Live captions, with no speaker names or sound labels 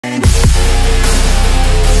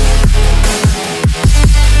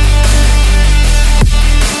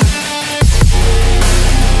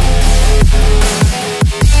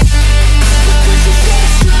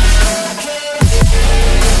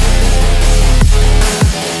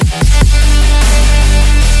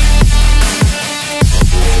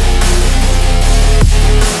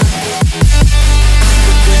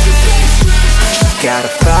got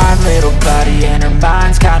a fine little body and her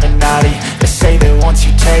mind's kinda naughty. They say that once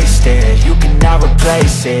you taste it, you cannot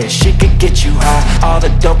replace it. She could get you high, all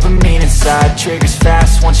the dopamine inside triggers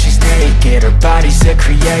fast once she's naked. Her body's a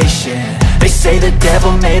creation. They say the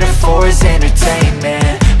devil made her for his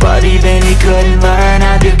entertainment, but even he couldn't learn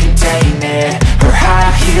how to contain it. Her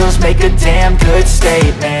high heels make a damn good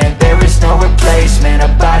statement. There is no replacement, a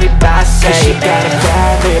body by Satan. 'Cause she got a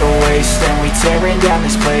bad little waist, and we tearing down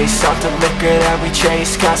this place off the liquor that we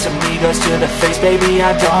chase. Got some egos to the face, baby,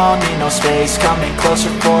 I don't need no space. Coming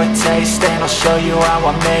closer for a taste, and I'll show you how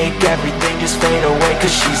I make everything just fade away.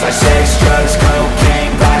 'Cause she's like sex, drugs,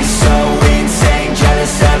 cocaine, body so